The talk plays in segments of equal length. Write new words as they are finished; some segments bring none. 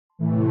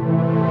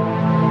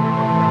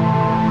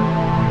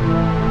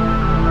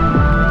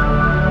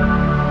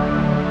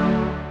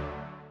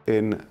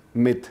In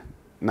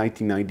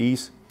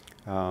mid-1990s,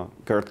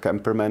 Gerd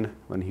Kempermann,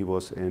 when he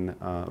was in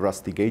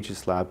Fred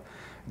Gage's lab,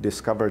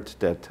 discovered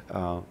that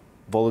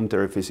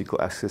voluntary physical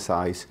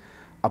exercise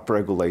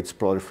upregulates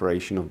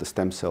proliferation of the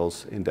stem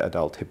cells in the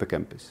adult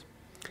hippocampus.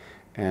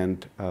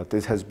 And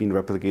this has been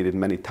replicated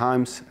many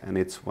times, and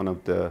it's one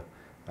of the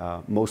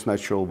most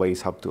natural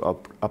ways how to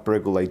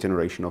upregulate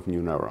generation of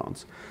new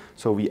neurons.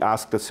 So we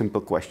asked a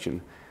simple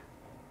question: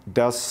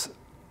 does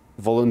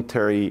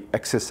voluntary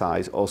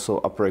exercise also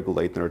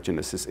upregulate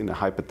neurogenesis in the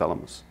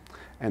hypothalamus?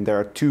 And there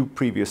are two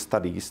previous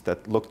studies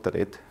that looked at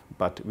it,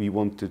 but we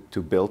wanted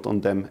to build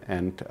on them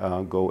and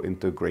go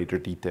into greater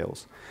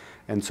details.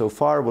 And so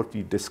far what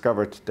we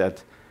discovered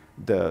that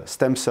the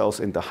stem cells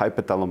in the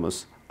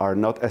hypothalamus are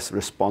not as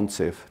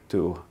responsive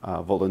to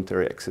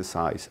voluntary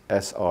exercise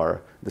as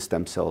are the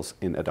stem cells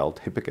in adult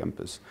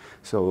hippocampus.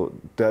 So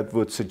that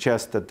would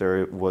suggest that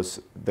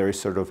there is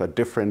sort of a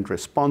different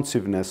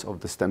responsiveness of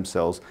the stem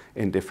cells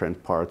in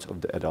different parts of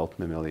the adult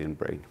mammalian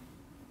brain.